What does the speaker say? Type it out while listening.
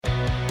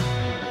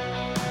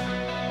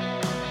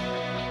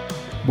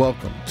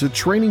Welcome to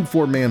Training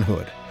for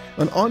Manhood,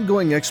 an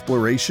ongoing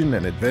exploration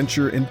and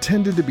adventure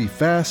intended to be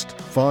fast,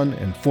 fun,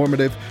 and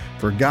informative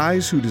for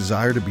guys who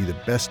desire to be the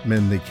best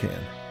men they can.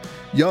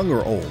 Young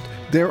or old,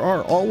 there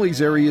are always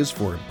areas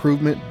for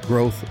improvement,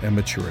 growth, and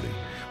maturity.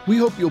 We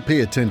hope you'll pay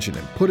attention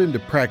and put into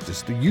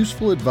practice the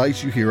useful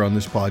advice you hear on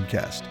this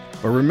podcast.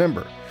 But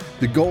remember,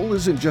 the goal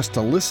isn't just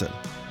to listen,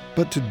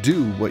 but to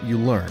do what you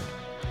learn.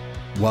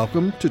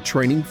 Welcome to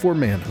Training for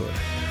Manhood.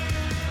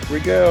 Here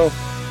we go.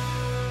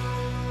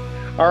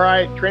 All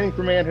right, Training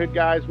for Manhood,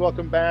 guys.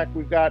 Welcome back.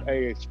 We've got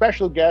a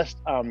special guest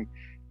and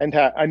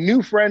a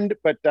new friend,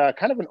 but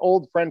kind of an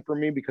old friend for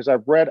me because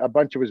I've read a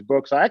bunch of his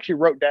books. I actually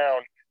wrote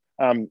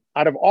down,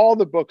 out of all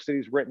the books that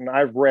he's written,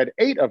 I've read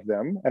 8 of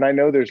them, and I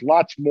know there's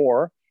lots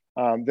more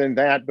than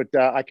that, but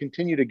I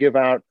continue to give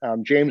out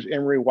James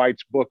Emery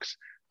White's books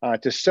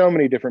to so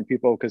many different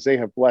people because they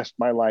have blessed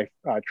my life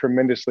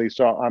tremendously.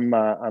 So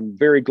I'm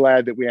very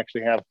glad that we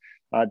actually have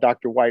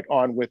Dr. White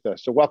on with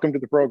us. So welcome to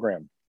the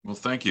program. Well,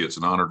 thank you. It's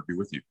an honor to be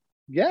with you.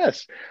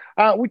 Yes.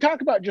 We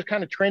talk about just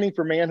kind of training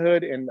for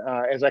manhood. And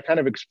as I kind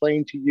of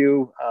explained to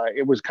you,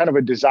 it was kind of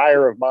a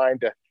desire of mine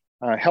to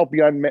help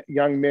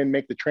young men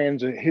make the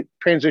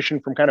transition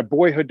from kind of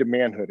boyhood to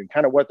manhood and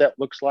kind of what that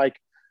looks like.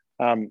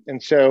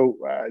 And so,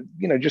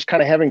 just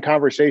kind of having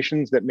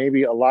conversations that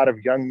maybe a lot of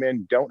young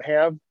men don't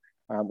have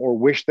or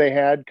wish they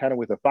had, kind of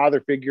with a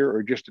father figure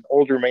or just an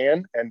older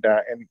man. And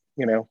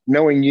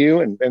knowing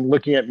you and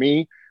looking at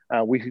me,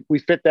 we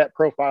fit that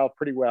profile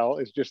pretty well.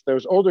 It's just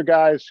those older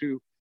guys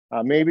who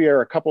maybe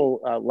are a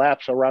couple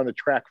laps around the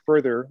track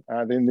further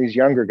than these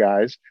younger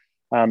guys.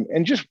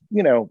 And just,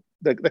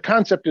 the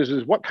concept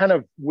is what kind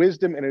of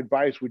wisdom and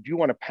advice would you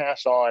want to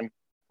pass on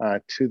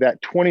to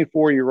that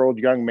 24-year-old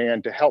young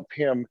man to help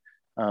him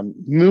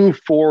move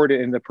forward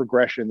in the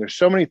progression? There's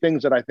so many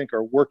things that I think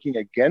are working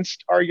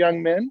against our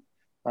young men.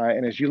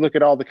 And as you look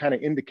at all the kind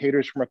of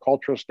indicators from a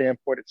cultural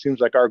standpoint, it seems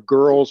like our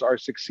girls are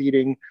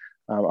succeeding.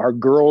 Our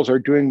girls are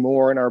doing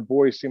more, and our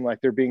boys seem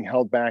like they're being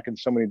held back in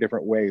so many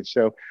different ways.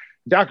 So,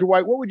 Dr.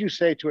 White, what would you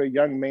say to a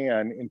young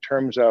man in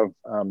terms of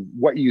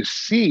what you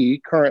see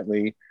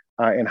currently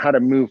and how to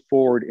move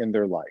forward in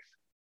their life?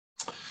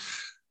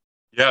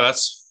 Yeah,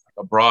 that's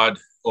a broad,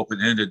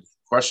 open-ended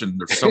question.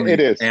 There's so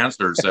many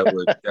answers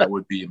that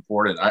would be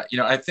important.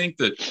 I think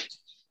that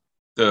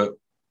the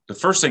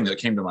first thing that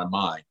came to my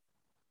mind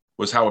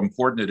was how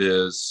important it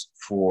is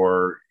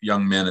for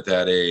young men at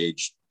that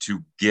age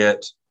to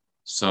get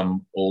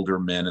some older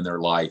men in their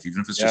life,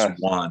 even if it's just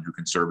one who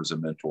can serve as a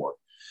mentor.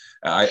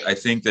 I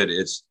think that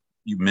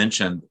you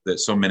mentioned that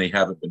so many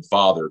haven't been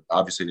fathered.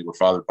 Obviously, they were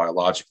fathered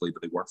biologically,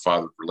 but they weren't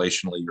fathered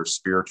relationally or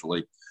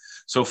spiritually.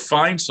 So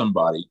find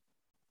somebody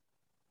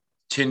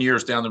 10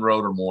 years down the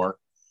road or more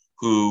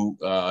who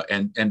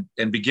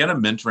and begin a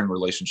mentoring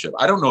relationship.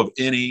 I don't know of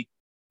any.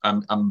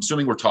 I'm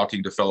assuming we're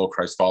talking to fellow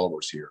Christ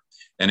followers here,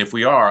 and if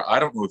we are, I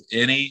don't know of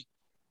any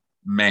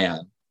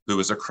man who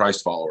is a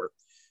Christ follower,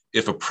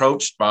 if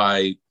approached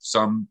by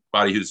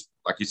somebody who's,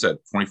 like you said,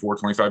 24,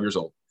 25 years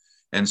old,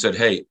 and said,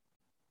 "Hey,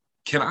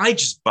 can I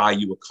just buy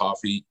you a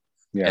coffee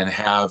and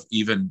have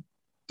even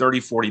 30,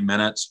 40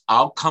 minutes?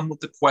 I'll come with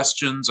the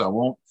questions. I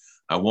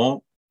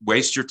won't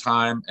waste your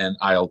time, and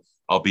I'll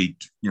be,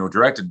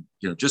 directed,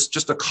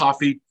 just a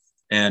coffee."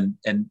 And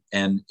I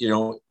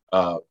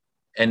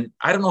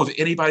don't know of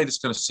anybody that's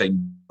going to say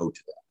no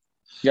to that.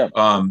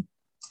 Yeah.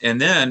 And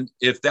then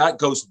if that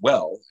goes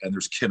well and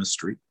there's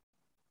chemistry,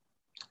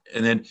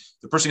 and then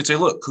the person can say,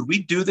 "Look, could we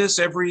do this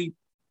every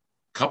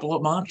couple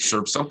of months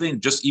or something?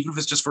 Just even if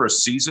it's just for a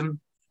season,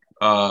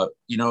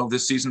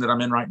 this season that I'm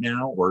in right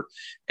now,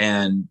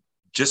 and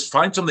just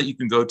find something that you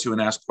can go to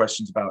and ask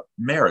questions about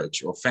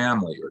marriage or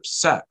family or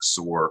sex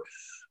or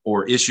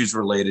issues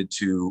related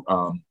to,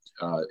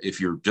 if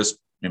you're just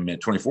in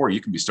 24,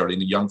 you can be starting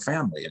a young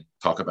family and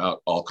talk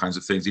about all kinds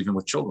of things, even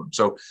with children."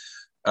 So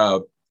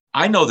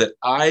I know that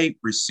I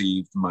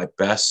received my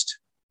best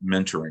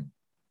mentoring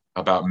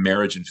about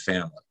marriage and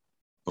family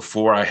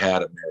before I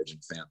had a marriage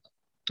and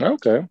family.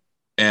 Okay.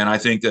 And I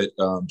think that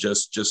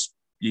just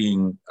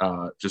being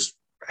just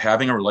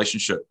having a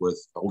relationship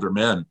with older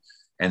men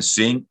and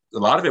seeing, a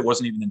lot of it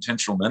wasn't even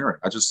intentional mentoring.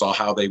 I just saw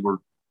how they were.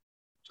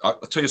 I'll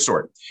tell you a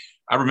story.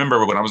 I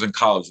remember when I was in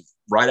college,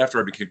 right after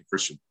I became a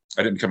Christian.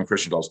 I didn't become a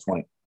Christian until I was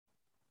 20.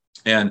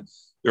 And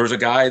there was a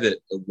guy that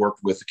worked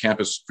with the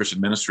campus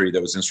Christian ministry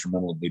that was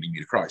instrumental in leading me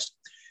to Christ.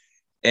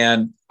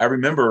 And I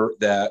remember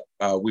that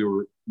we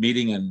were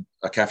meeting in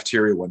a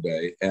cafeteria one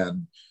day,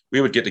 and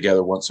we would get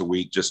together once a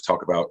week, just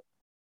talk about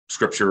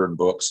scripture and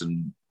books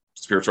and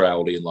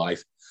spirituality and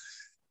life.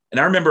 And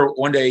I remember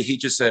one day he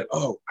just said,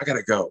 "Oh, I got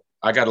to go.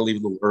 I got to leave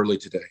a little early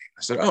today."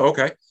 I said, "Oh,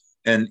 okay."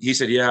 And he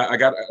said, "Yeah, I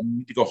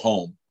need to go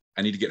home.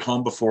 I need to get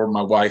home before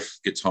my wife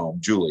gets home,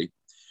 Julie,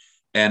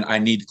 and I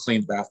need to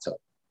clean the bathtub."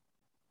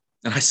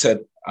 And I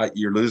said,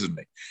 "You're losing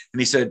me." And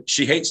he said,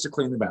 "She hates to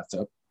clean the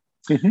bathtub.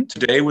 Mm-hmm.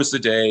 Today was the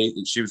day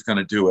that she was going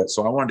to do it.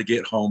 So I wanted to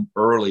get home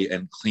early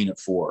and clean it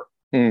for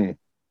her."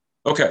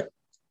 Okay.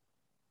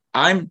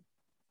 I'm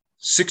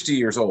 60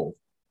 years old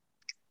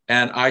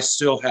and I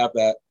still have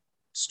that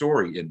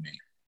story in me.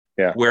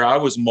 Yeah. Where I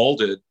was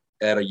molded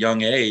at a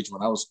young age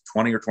when I was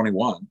 20 or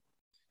 21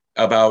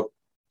 about,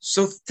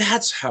 so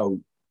that's how,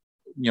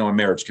 a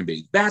marriage can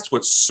be. That's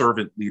what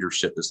servant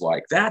leadership is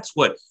like. That's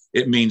what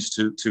it means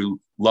to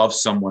love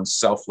someone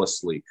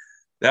selflessly.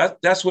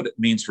 That's what it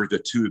means for the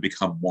two to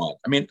become one.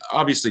 I mean,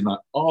 obviously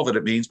not all that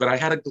it means, but I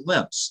had a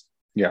glimpse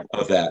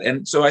of that.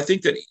 And so I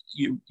think that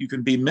you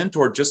can be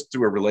mentored just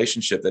through a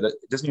relationship, that it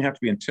doesn't even have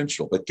to be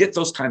intentional, but get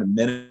those kind of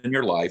men in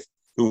your life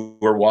who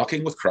are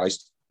walking with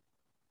Christ,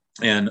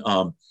 and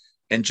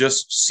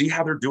just see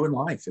how they're doing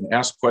life and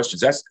ask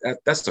questions.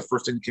 That's the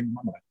first thing that came to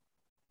my mind.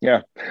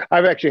 Yeah,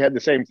 I've actually had the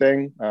same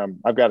thing.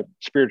 I've got a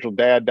spiritual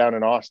dad down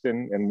in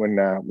Austin, and when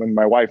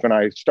my wife and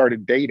I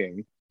started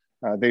dating,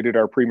 they did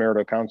our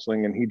premarital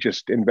counseling, and he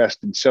just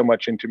invested so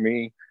much into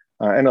me.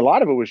 And a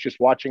lot of it was just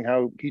watching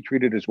how he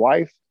treated his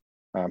wife,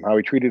 how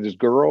he treated his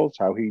girls,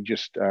 how he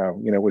just,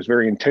 was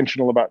very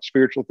intentional about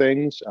spiritual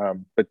things.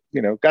 But,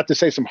 got to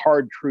say some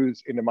hard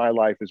truths into my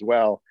life as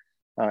well.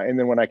 And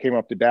then when I came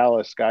up to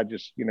Dallas, God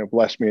just,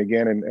 blessed me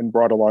again and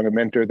brought along a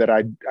mentor that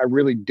I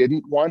really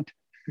didn't want.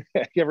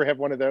 You ever have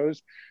one of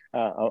those?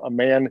 A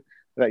man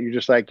that you're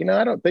just like,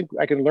 I don't think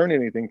I can learn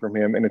anything from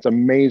him. And it's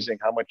amazing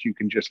how much you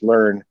can just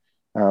learn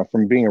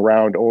from being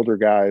around older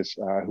guys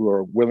who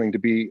are willing to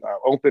be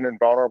open and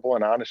vulnerable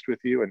and honest with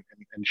you and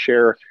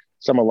share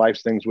some of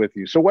life's things with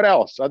you. So what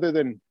else, other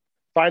than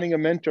finding a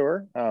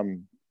mentor,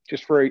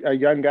 just for a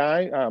young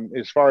guy,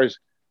 as far as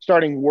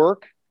starting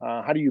work,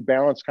 how do you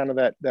balance kind of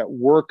that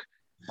work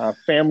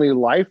family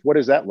life? What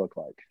does that look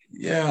like?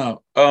 Yeah.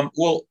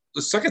 Well,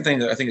 the second thing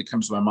that I think that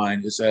comes to my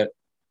mind is that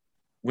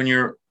when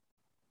you're,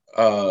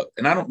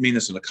 and I don't mean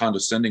this in a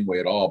condescending way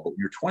at all, but when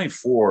you're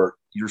 24,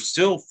 you're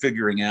still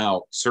figuring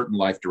out certain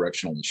life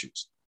directional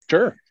issues.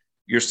 Sure.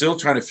 You're still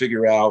trying to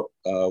figure out,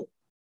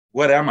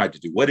 what am I to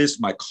do? What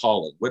is my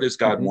calling? What is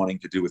God wanting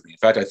to do with me? In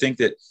fact, I think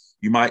that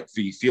you might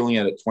be feeling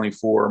it at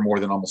 24 more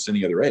than almost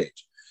any other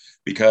age,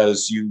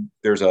 because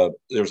there's a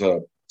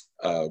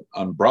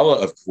umbrella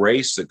of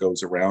grace that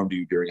goes around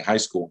you during high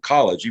school and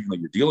college. Even though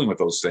you're dealing with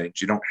those things,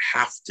 you don't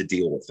have to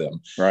deal with them.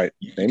 Right.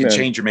 You can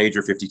change your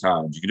major 50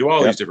 times. You can do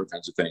all these different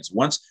kinds of things.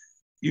 Once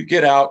you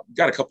get out,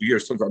 got a couple of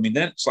years, I mean,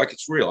 then it's like,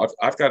 it's real.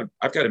 I've got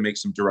to make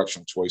some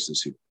directional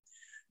choices here.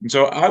 And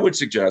so I would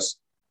suggest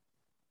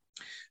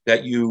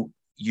that you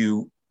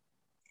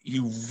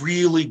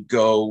really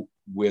go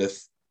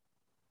with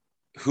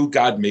who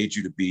God made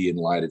you to be in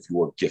light of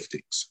your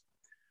giftings.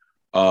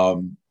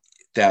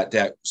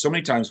 That so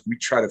many times we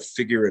try to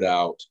figure it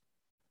out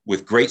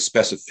with great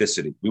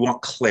specificity. We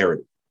want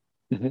clarity.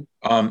 And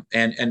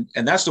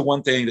that's the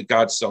one thing that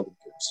God seldom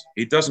gives.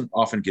 He doesn't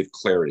often give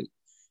clarity.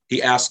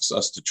 He asks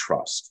us to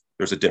trust.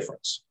 There's a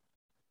difference.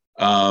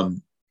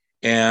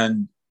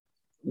 And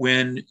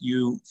when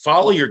you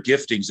follow your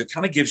giftings, it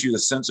kind of gives you the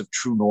sense of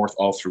true north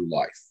all through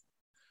life.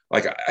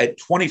 Like at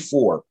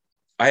 24,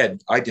 I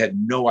had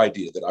no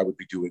idea that I would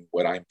be doing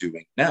what I'm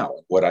doing now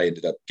and what I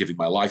ended up giving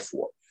my life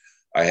for.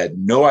 I had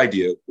no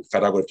idea. In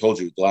fact, I would have told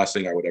you the last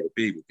thing I would ever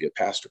be would be a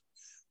pastor.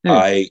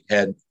 I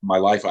had my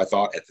life. I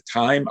thought at the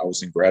time I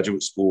was in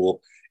graduate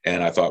school,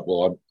 and I thought,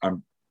 well,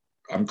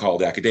 I'm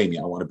called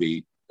academia. I want to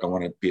be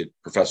a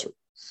professor.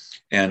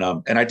 And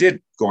I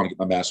did go on to get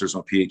my master's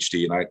and my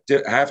PhD, and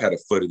I have had a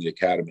foot in the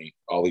academy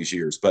all these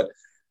years. But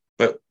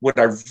what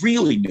I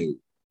really knew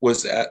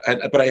was,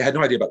 but I had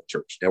no idea about the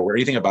church or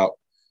anything about,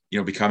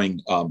 becoming,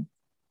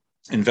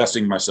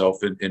 investing myself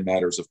in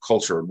matters of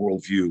culture and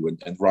worldview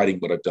and writing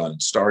what I've done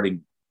and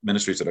starting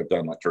ministries that I've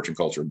done, like Church and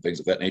Culture and things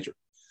of that nature.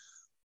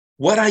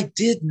 What I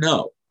did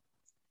know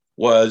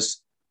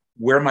was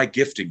where my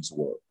giftings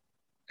were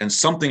and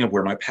something of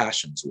where my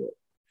passions were.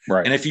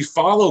 Right. And if you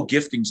follow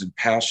giftings and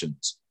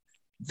passions,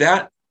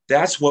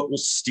 that's what will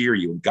steer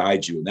you and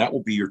guide you. And that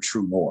will be your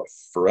true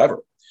north forever.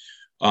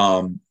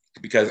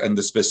 Because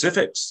the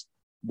specifics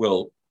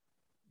will,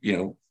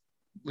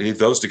 leave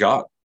those to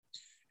God.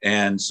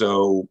 And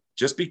so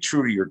just be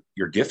true to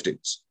your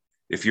giftings.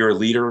 If you're a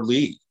leader,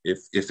 lead.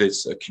 If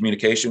it's a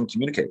communication,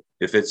 communicate.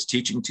 If it's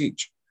teaching,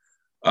 teach.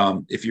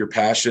 If your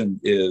passion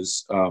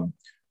is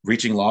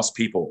reaching lost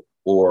people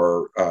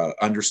or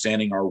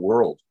understanding our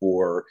world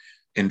or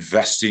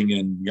investing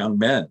in young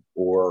men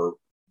or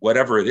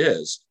whatever it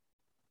is,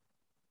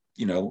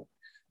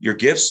 your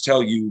gifts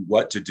tell you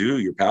what to do.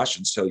 Your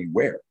passions tell you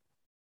where.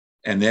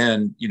 And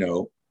then,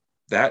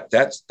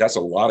 that's a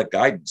lot of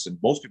guidance. And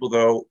most people,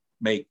 though,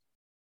 make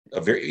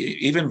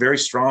very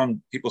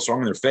strong people, strong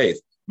in their faith,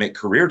 make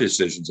career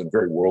decisions in a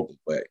very worldly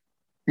way.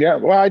 Yeah.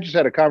 Well, I just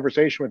had a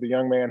conversation with a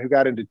young man who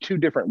got into 2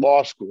 different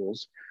law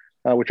schools,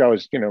 which I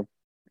was,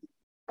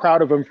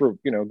 proud of him for,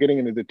 getting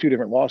into the 2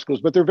 different law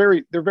schools, but they're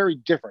very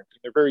different.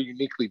 They're very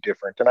uniquely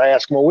different. And I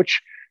asked him, well,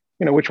 which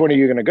one are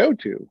you going to go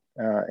to?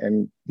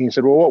 And he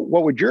said, well,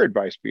 what would your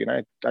advice be?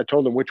 And I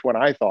told him which one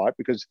I thought,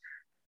 because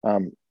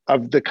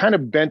of the kind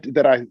of bent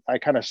that I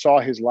kind of saw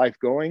his life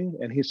going.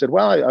 And he said,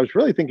 well, I was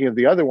really thinking of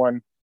the other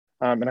one.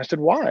 And I said,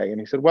 why? And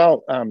he said,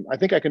 well, I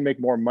think I can make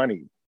more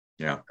money.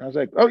 Yeah. I was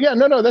like, oh yeah,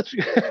 no, that's,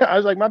 I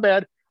was like, my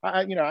bad.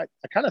 I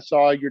kind of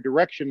saw your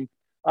direction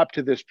up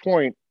to this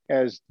point.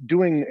 as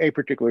doing a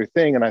particular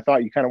thing. And I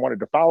thought you kind of wanted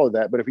to follow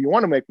that. But if you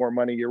want to make more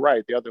money, you're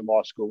right. The other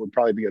law school would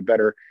probably be a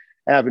better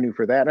avenue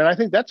for that. And I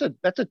think that's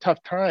a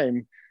tough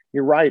time.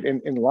 You're right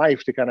in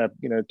life to kind of,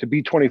 to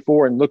be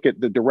 24 and look at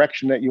the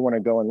direction that you want to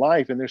go in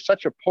life. And there's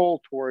such a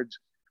pull towards,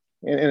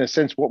 in a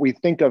sense, what we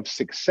think of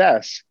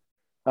success.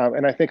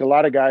 And I think a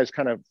lot of guys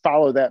kind of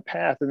follow that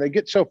path and they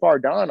get so far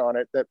down on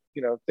it that,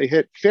 they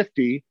hit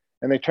 50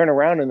 and they turn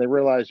around and they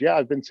realize, yeah,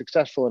 I've been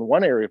successful in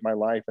one area of my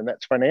life, and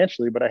that's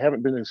financially, but I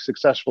haven't been as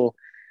successful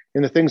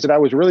in the things that I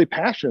was really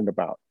passionate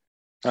about.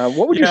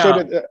 What would you say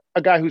to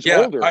a guy who's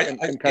older? I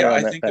think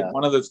that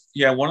one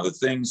of the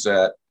things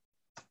that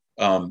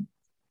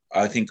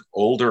I think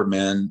older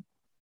men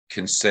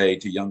can say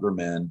to younger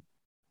men,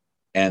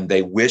 and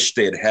they wish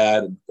they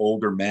had an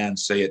older man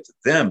say it to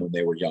them when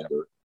they were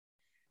younger,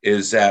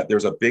 is that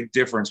there's a big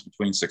difference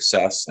between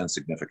success and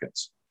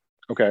significance.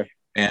 Okay.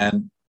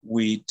 And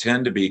we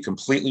tend to be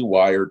completely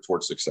wired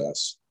towards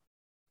success,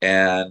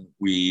 and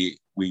we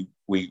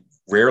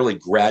rarely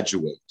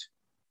graduate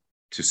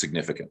to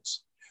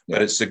significance. Yeah.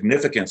 But it's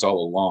significance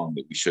all along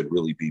that we should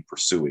really be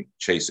pursuing,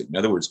 chasing. In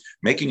other words,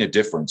 making a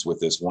difference with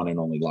this one and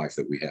only life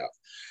that we have,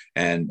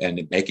 and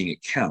making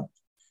it count.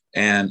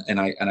 And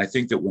I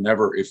think that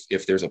whenever,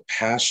 if there's a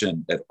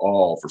passion at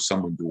all for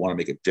someone to want to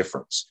make a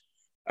difference,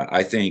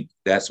 I think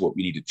that's what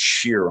we need to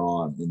cheer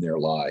on in their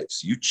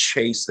lives. You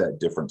chase that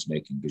difference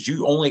making, because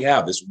you only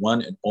have this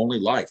one and only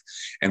life.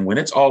 And when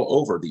it's all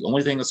over, the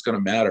only thing that's going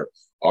to matter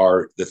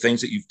are the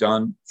things that you've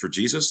done for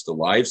Jesus, the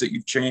lives that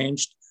you've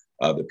changed,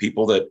 the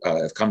people that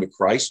have come to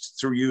Christ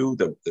through you.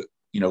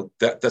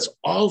 That's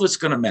all that's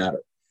going to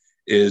matter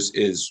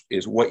is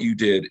what you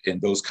did in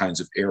those kinds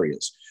of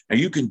areas. Now,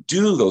 you can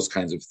do those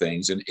kinds of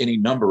things in any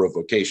number of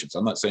vocations.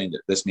 I'm not saying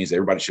that this means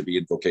everybody should be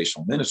in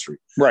vocational ministry.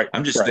 Right.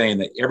 I'm just saying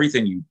that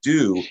everything you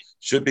do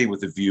should be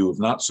with the view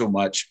of not so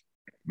much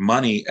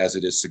money as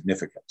it is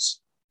significance.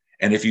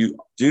 And if you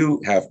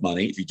do have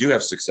money, if you do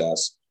have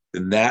success,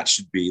 then that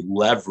should be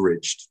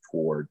leveraged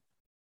toward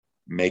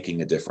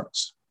making a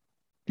difference.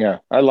 Yeah,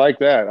 I like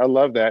that. I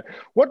love that.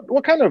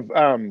 What kind of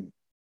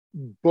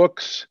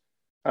books,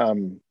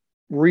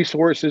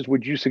 resources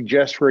would you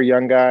suggest for a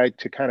young guy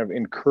to kind of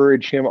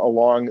encourage him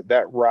along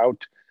that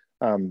route?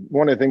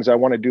 One of the things I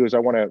want to do is I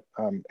want to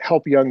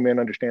help young men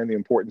understand the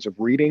importance of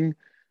reading.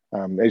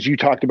 As you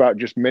talked about,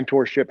 just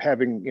mentorship,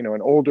 having,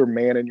 an older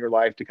man in your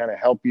life to kind of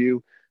help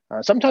you.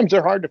 Sometimes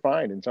they're hard to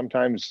find, and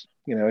sometimes,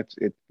 you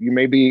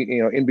may be,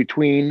 in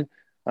between.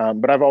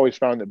 But I've always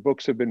found that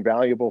books have been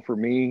valuable for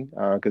me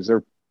because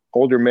they're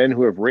older men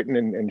who have written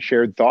and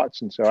shared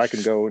thoughts. And so I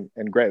can go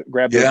and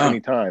grab those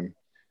anytime.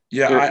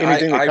 Yeah.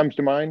 Anything that comes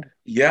to mind?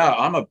 Yeah.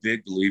 I'm a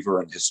big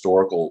believer in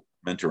historical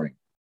mentoring,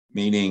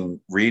 meaning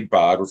read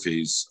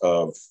biographies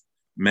of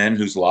men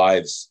whose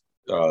lives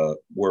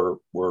were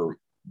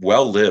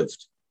well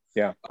lived.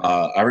 Yeah.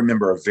 I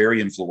remember a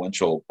very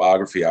influential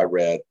biography I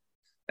read,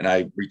 and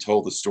I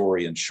retold the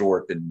story in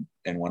short in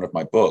one of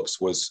my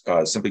books, was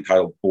simply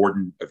titled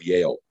Borden of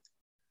Yale,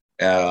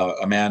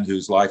 a man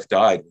whose life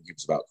died when he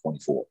was about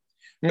 24.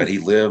 But he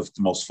lived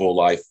the most full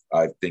life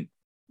I think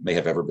may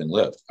have ever been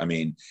lived. I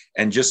mean,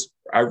 and just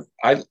I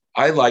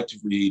like to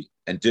read,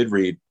 and did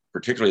read,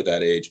 particularly at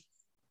that age,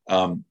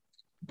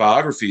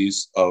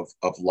 biographies of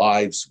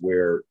lives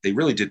where they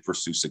really did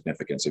pursue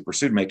significance. They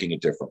pursued making a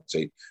difference.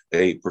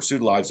 They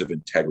pursued lives of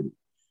integrity.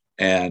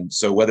 And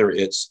so whether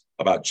it's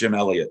about Jim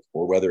Elliot,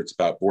 or whether it's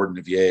about Borden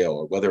of Yale,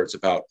 or whether it's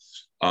about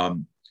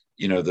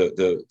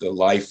the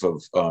life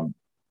of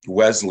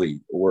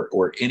Wesley,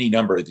 or any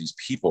number of these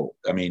people,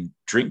 I mean,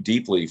 drink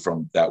deeply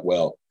from that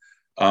well.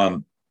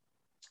 And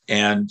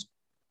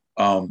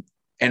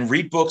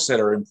read books that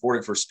are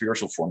important for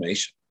spiritual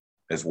formation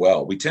as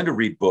well. We tend to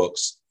read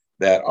books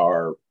that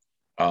are,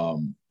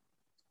 how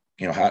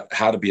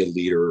to be a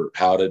leader,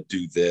 how to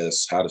do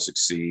this, how to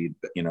succeed,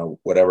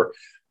 whatever.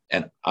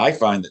 And I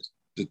find that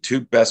the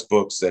two best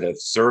books that have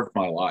served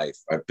my life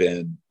have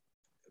been,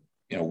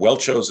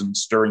 well-chosen,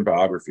 stirring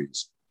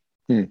biographies,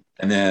 and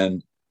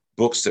then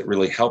books that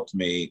really helped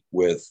me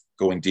with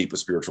going deep with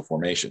spiritual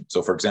formation.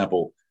 So, for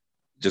example,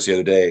 just the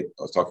other day,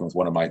 I was talking with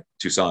one of my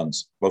two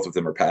sons. Both of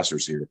them are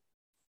pastors here.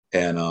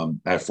 And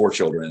I have 4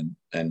 children,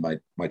 and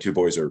my 2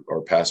 boys are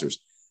pastors.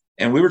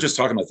 And we were just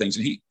talking about things.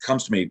 And he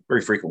comes to me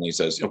very frequently. He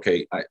says,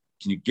 okay, can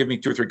you give me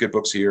 2 or 3 good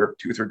books here,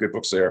 2 or 3 good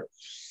books there?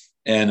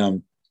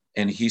 And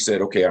he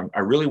said, okay, I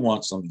really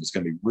want something that's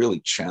going to be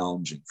really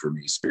challenging for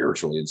me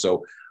spiritually. And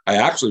so I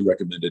actually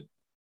recommended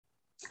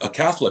a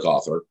Catholic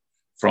author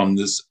from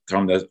the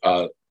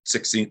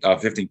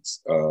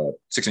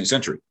 16th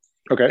century.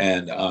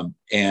 Okay.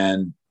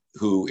 And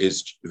who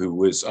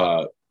was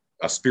a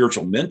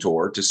spiritual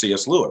mentor to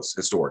C.S. Lewis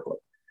historically.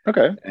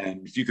 Okay.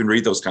 And if you can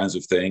read those kinds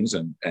of things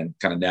and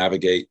kind of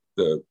navigate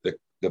the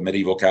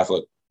medieval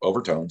Catholic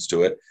overtones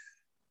to it,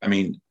 I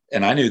mean,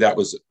 and I knew that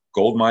was a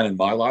gold mine in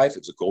my life. It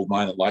was a gold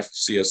mine in the life of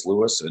C.S.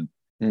 Lewis. And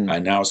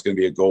now it's going to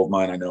be a gold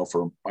mine, I know,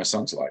 for my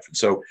son's life. And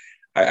so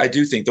I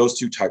do think those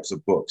 2 types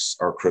of books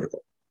are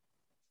critical.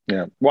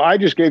 Yeah. Well, I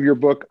just gave your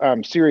book,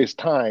 Serious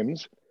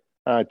Times,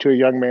 to a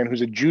young man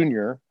who's a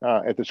junior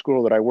at the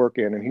school that I work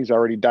in, and he's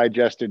already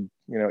digested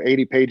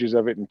 80 pages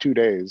of it in 2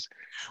 days.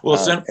 Well,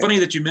 it's funny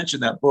that you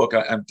mentioned that book.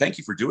 I thank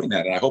you for doing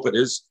that, and I hope it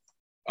is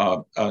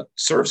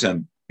serves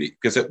him,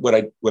 because what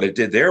I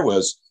did there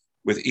was,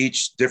 with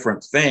each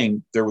different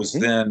thing, there was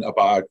then a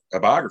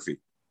biography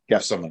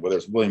of someone, whether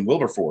it's William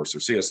Wilberforce or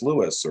C.S.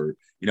 Lewis, or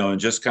and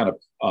just kind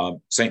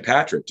of St.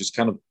 Patrick, just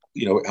kind of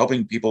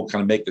helping people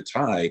kind of make the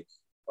tie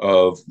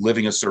of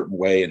living a certain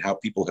way and how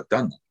people have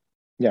done that.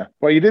 Yeah.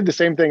 Well, you did the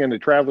same thing in the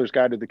Traveler's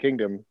Guide to the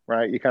Kingdom,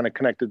 right? You kind of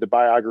connected the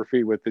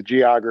biography with the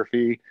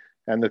geography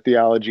and the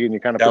theology, and you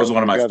kind of that was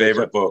one of my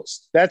favorite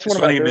books. That's one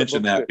of my favorite books. It's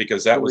funny you mentioned that,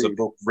 because that was a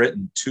book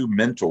written to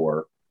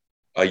mentor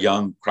a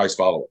young Christ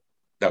follower.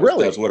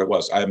 That's what it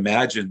was. I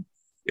imagine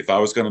if I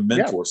was going to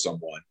mentor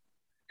someone,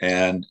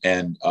 and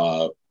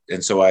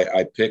so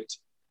I picked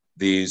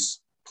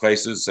these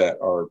places that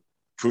are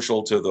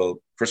crucial to the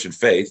Christian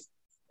faith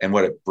and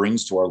what it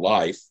brings to our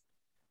life.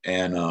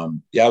 And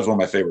it was one of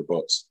my favorite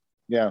books.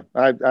 Yeah,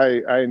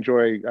 I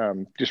enjoy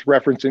just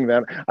referencing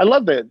that. I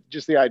love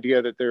just the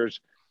idea that there's,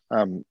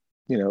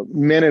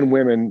 men and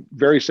women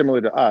very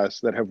similar to us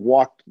that have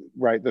walked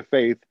the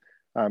faith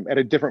at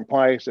a different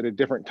place at a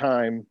different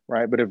time,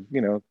 right? But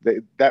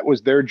that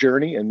was their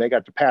journey, and they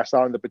got to pass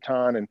on the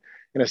baton. And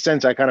in a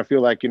sense, I kind of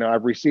feel like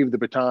I've received the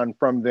baton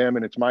from them,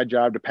 and it's my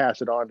job to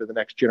pass it on to the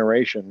next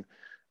generation.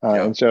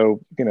 And so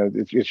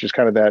it's just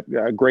kind of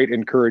that great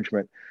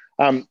encouragement.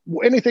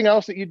 Anything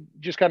else that you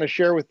just kind of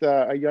share with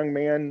a young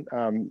man,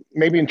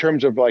 maybe in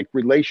terms of like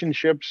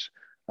relationships?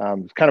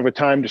 It's kind of a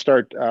time to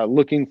start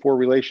looking for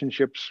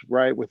relationships,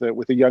 right? With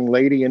a young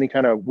lady. Any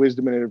kind of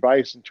wisdom and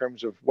advice in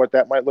terms of what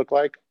that might look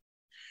like?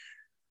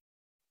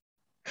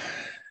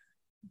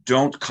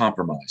 Don't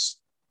compromise.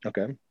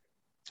 Okay.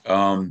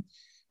 And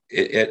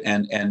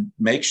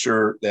make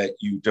sure that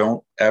you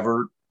don't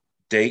ever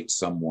date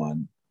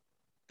someone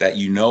that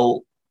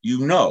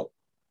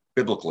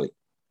biblically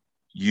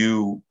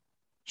you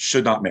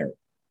should not marry.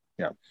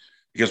 Yeah.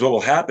 Because what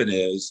will happen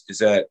is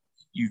that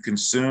you can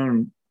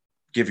soon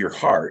give your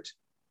heart,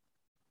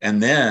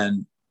 and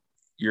then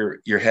your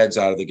head's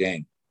out of the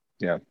game.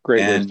 Yeah.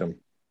 Great wisdom.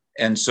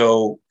 And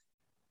so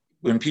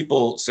when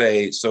people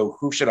say, so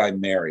who should I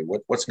marry?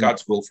 What's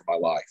God's will for my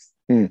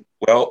life?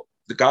 Well,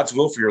 the God's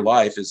will for your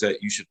life is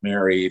that you should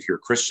marry, if you're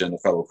a Christian, a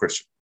fellow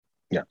Christian.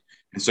 Yeah.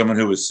 And someone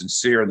who is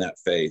sincere in that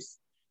faith,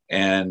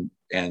 and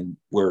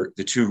where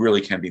the two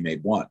really can be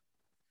made one.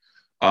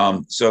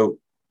 So,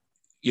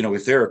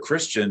 if they're a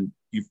Christian,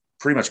 you've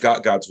pretty much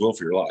got God's will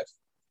for your life.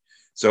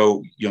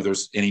 So,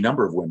 there's any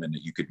number of women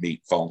that you could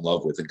meet, fall in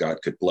love with, and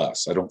God could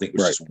bless. I don't think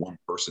there's just one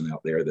person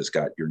out there that's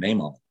got your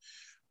name on it.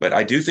 But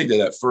I do think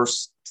that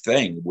first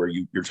thing where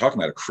you're talking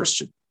about a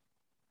Christian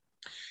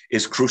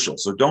is crucial.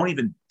 So don't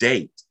even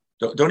date.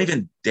 Don't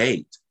even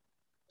date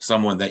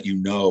someone that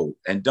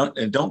and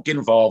don't get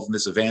involved in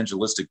this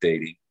evangelistic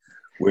dating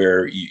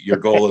where your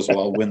goal is, well,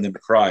 I'll win them to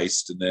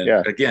Christ. And then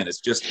again, it's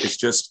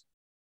just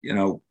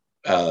don't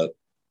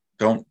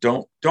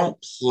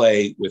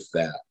play with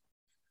that.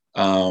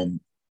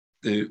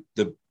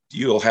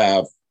 You'll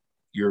have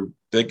your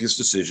biggest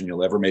decision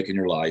you'll ever make in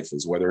your life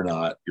is whether or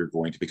not you're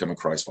going to become a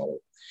Christ follower.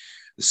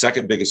 The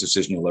second biggest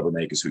decision you'll ever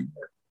make is who you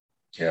marry.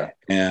 Yeah.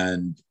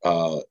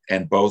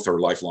 And both are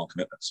lifelong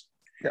commitments.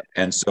 Yeah.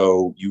 And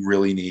so you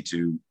really need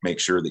to make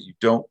sure that you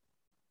don't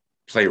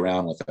play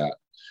around with that.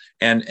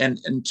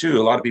 And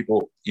two, a lot of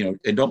people,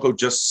 and don't go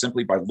just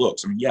simply by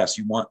looks. I mean, yes,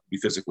 you want to be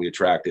physically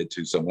attracted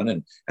to someone,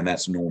 and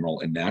that's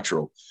normal and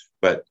natural,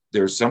 but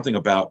there's something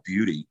about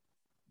beauty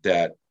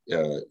that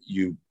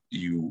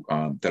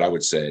that I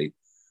would say,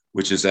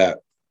 which is that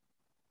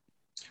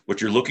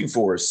what you're looking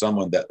for is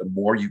someone that the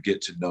more you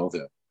get to know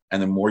them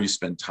and the more you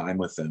spend time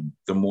with them,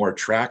 the more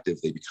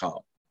attractive they become.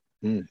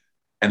 And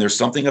there's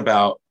something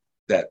about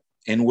that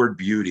inward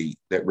beauty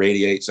that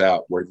radiates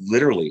out, where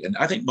literally, and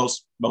I think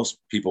most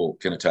people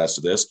can attest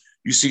to this,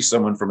 you see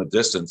someone from a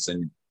distance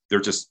and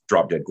they're just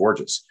drop dead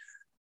gorgeous.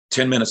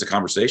 10 minutes of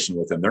conversation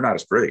with them, they're not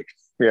as pretty.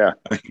 Yeah.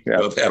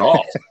 At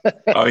all.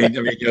 I mean,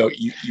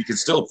 you can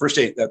still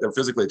appreciate that they're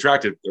physically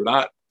attractive. They're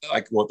not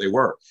like what they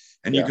were.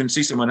 And you can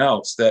see someone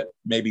else that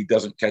maybe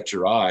doesn't catch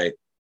your eye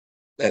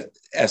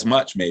as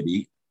much,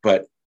 maybe,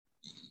 but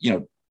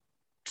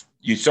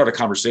you start a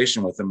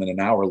conversation with them, and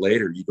an hour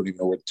later, you don't even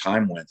know where the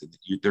time went. And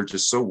they're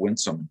just so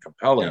winsome and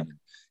compelling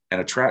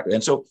and attractive.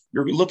 And so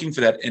you're looking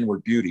for that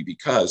inward beauty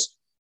because,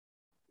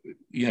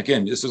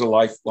 again, this is a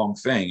lifelong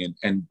thing.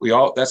 And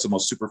that's the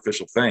most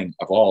superficial thing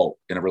of all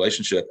in a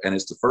relationship. And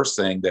it's the first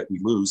thing that we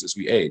lose as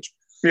we age.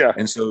 Yeah.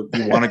 And so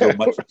you want to go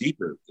much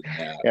deeper than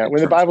that. Yeah.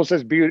 When the Bible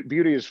says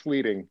beauty is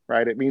fleeting,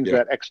 right? It means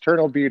that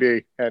external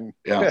beauty. And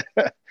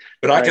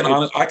but I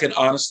can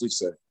honestly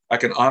say,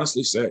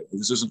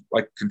 this isn't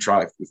like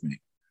contrived with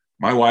me.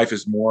 My wife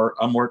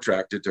I'm more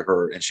attracted to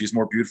her, and she's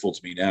more beautiful to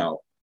me now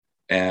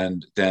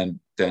than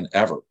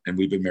ever. And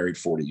we've been married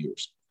 40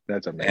 years.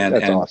 That's amazing.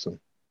 That's awesome.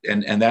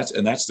 And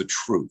that's the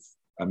truth.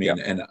 I mean,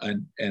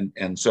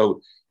 and so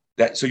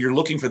you're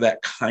looking for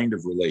that kind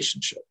of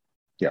relationship.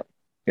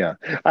 Yeah.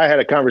 I had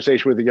a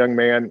conversation with a young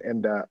man,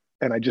 and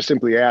And I just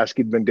simply asked,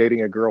 he'd been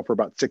dating a girl for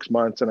about 6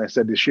 months. And I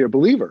said, is she a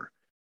believer?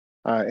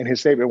 And his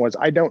statement was,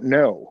 I don't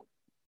know.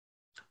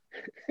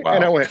 Wow.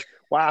 And I went,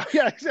 wow.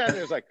 Yeah, exactly.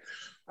 It was like,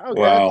 okay,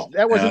 wow.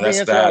 That wasn't the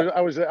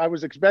answer I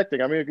was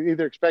expecting. I mean,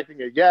 either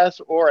expecting a yes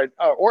or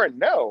a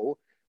no,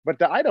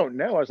 but I don't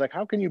know. I was like,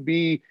 how can you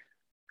be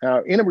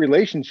in a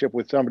relationship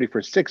with somebody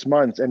for 6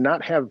 months and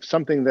not have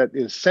something that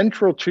is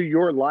central to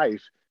your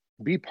life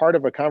be part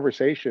of a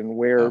conversation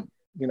where,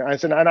 I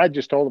said, and I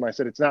just told him, I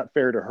said, it's not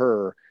fair to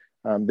her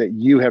that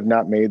you have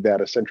not made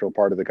that a central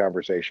part of the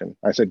conversation.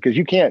 I said, because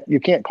you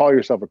can't call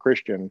yourself a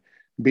Christian,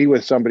 be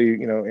with somebody,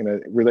 in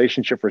a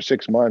relationship for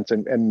 6 months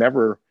and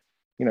never,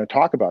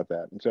 talk about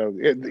that. And so,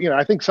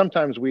 I think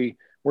sometimes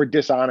we're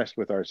dishonest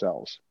with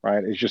ourselves,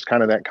 right? It's just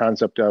kind of that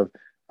concept of,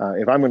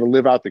 if I'm going to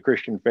live out the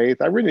Christian faith,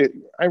 I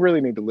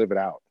really need to live it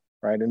out,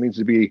 right? It needs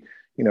to be,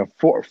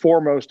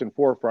 foremost and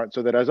forefront,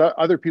 so that as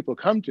other people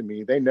come to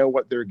me, they know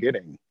what they're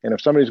getting. And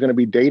if somebody's going to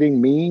be dating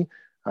me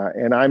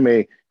and I'm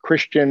a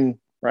Christian,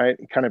 right,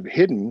 kind of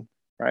hidden,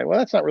 right, well,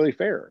 that's not really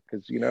fair,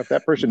 because if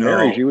that person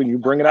marries you and you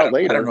bring it out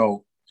later. I don't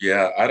know.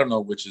 Yeah, I don't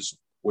know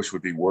which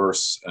would be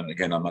worse. And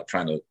again, I'm not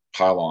trying to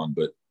pile on,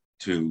 but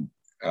to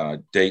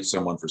date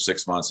someone for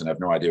 6 months and have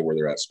no idea where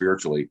they're at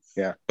spiritually.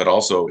 Yeah. But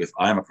also, if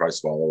I'm a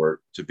Christ follower,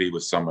 to be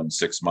with someone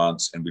 6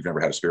 months and we've never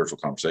had a spiritual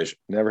conversation.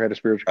 Never had a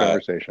spiritual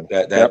conversation.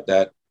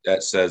 That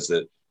says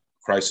that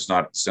Christ is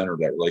not at the center of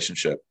that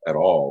relationship at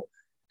all,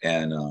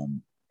 and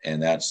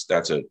that's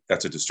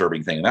a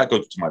disturbing thing. And that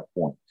goes to my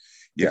point.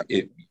 Yeah.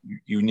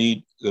 You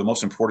need, the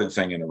most important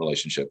thing in a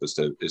relationship is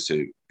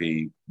to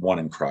be one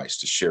in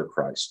Christ, to share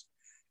Christ,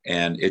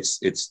 and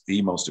it's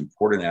the most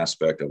important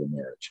aspect of a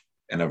marriage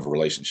and of a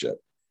relationship.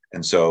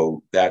 And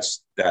so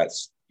that's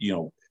the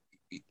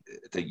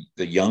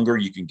younger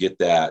you can get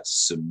that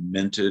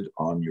cemented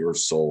on your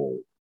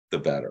soul, the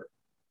better.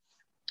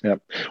 Yeah.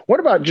 What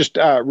about just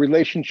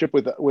relationship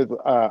with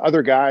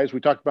other guys?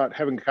 We talked about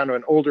having kind of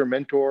an older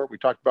mentor. We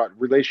talked about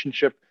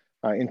relationship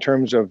in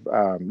terms of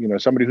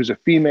somebody who's a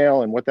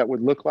female and what that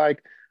would look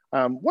like.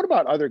 What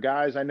about other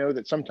guys? I know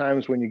that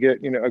sometimes when you get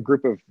a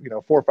group of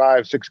 4,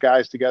 5, 6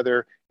 guys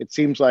together, it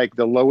seems like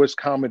the lowest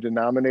common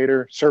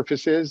denominator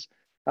surfaces.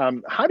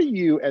 How do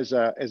you, as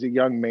a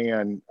young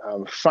man,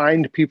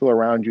 find people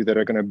around you that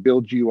are going to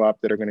build you up,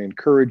 that are going to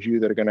encourage you,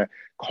 that are going to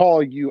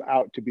call you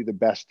out to be the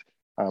best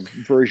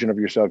version of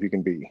yourself you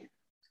can be?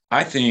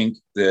 I think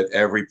that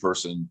every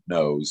person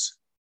knows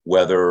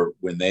whether,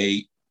 when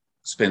they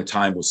spend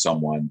time with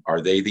someone,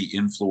 are they the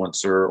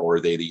influencer or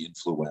are they the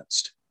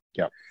influenced?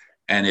 Yeah.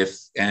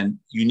 And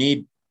you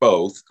need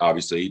both.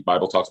 Obviously,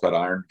 Bible talks about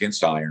iron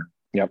against iron.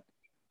 Yep.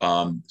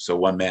 So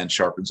one man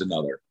sharpens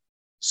another.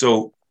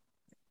 So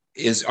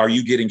are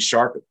you getting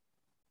sharpened?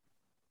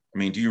 I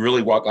mean, do you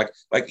really walk like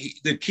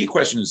the key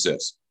question is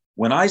this: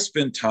 when I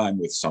spend time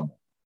with someone,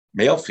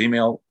 male,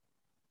 female,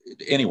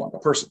 anyone, a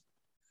person,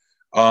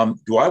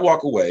 do I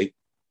walk away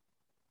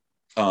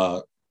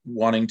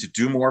wanting to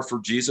do more for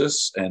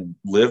Jesus and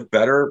live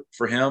better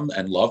for him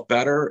and love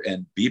better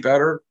and be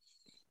better?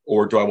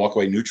 Or do I walk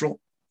away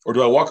neutral? Or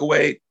do I walk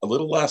away a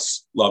little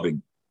less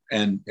loving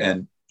and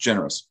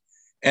generous?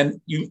 And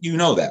you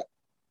know that.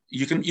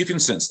 You can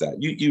sense that.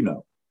 You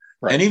know.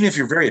 Right. And even if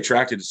you're very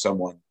attracted to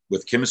someone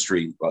with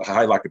chemistry,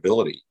 high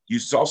likability, you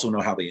also know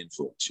how they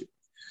influence you.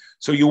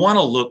 So you want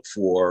to look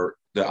for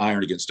the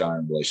iron against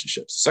iron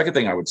relationships. The second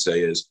thing I would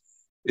say is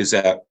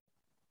that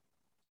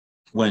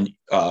when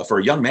for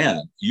a young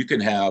man, you can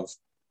have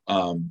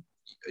an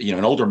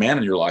older man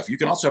in your life. You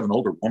can also have an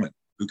older woman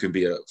who can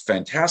be a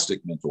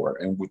fantastic mentor,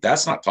 and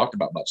that's not talked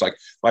about much.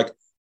 Like,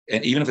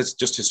 and even if it's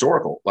just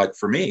historical, like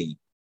for me,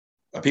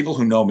 people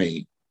who know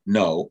me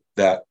know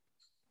that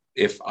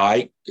if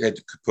I had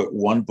to put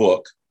one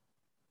book,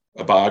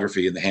 a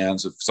biography, in the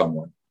hands of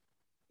someone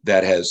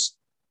that has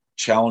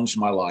challenged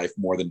my life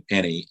more than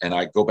any, and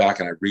I go back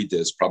and I read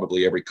this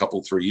probably every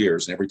 3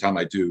 years, and every time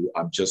I do,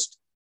 I'm just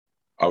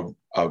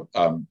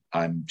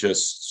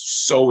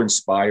so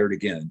inspired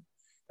again,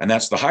 and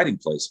that's The Hiding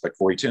Place by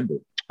Corrie ten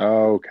Boom.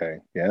 Oh, okay.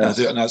 Yeah.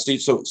 Now,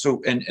 Steve,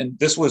 and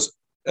this was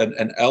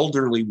an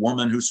elderly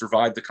woman who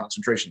survived the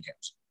concentration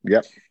camps.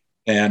 Yep.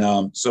 And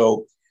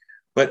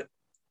but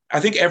I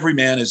think every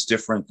man is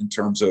different in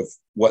terms of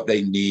what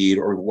they need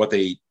or what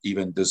they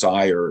even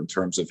desire in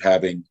terms of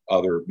having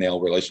other male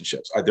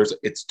relationships.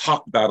 It's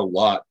talked about a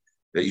lot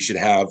that you should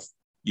have,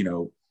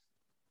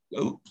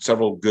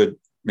 several good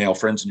male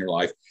friends in your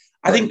life.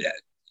 I think that,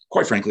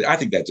 quite frankly, I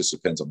think that just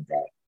depends on the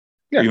guy.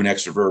 Yeah. Are you an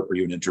extrovert? Are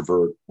you an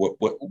introvert?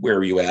 Where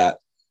are you at?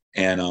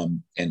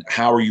 And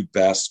how are you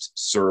best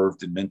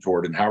served and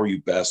mentored? And how are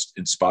you best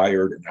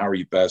inspired? And how are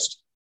you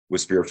best with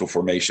spiritual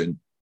formation?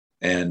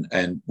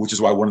 And which is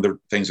why one of the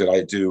things that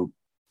I do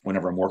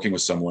whenever I'm working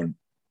with someone,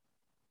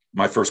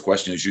 my first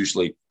question is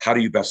usually, how do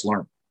you best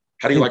learn?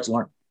 How do you like to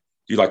learn?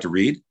 Do you like to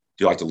read? Do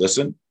you like to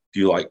listen? Do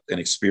you like an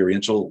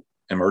experiential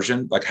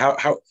immersion? Like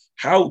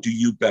how do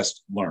you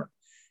best learn?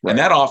 Right. And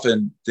that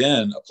often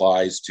then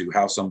applies to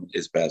how someone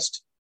is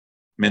best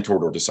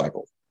mentored or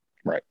discipled.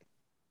 Right.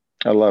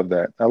 I love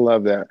that. I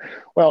love that.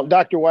 Well,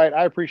 Dr. White,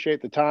 I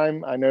appreciate the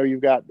time. I know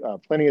you've got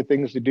plenty of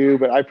things to do,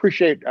 but I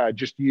appreciate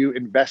just you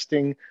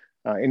investing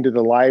into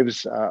the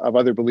lives of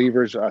other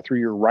believers through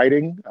your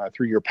writing,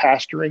 through your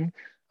pastoring,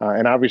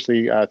 and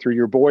obviously through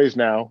your boys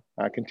now,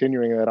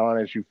 continuing that on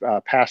as you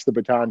pass the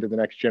baton to the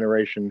next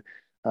generation.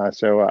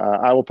 So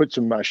I will put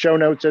some show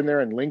notes in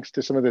there and links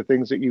to some of the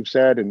things that you've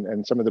said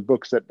and some of the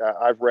books that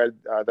I've read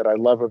that I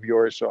love of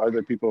yours, so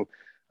other people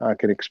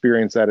can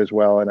experience that as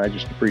well. And I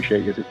just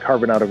appreciate you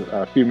carving out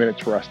a few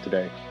minutes for us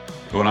today.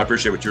 Well, and I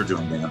appreciate what you're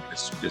doing, man.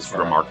 It's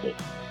remarkable.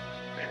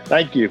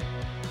 Thank you.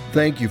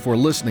 Thank you for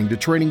listening to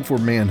Training for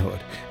Manhood.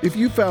 If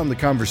you found the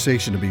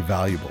conversation to be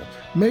valuable,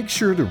 make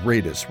sure to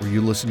rate us where you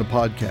listen to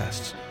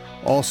podcasts.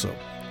 Also,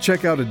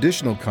 check out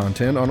additional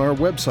content on our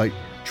website,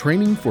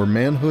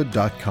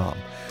 trainingformanhood.com.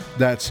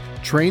 That's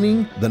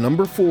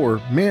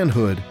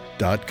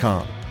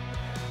training4manhood.com.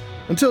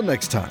 Until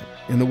next time,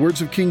 in the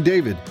words of King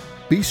David,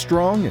 be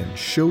strong and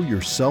show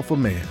yourself a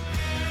man.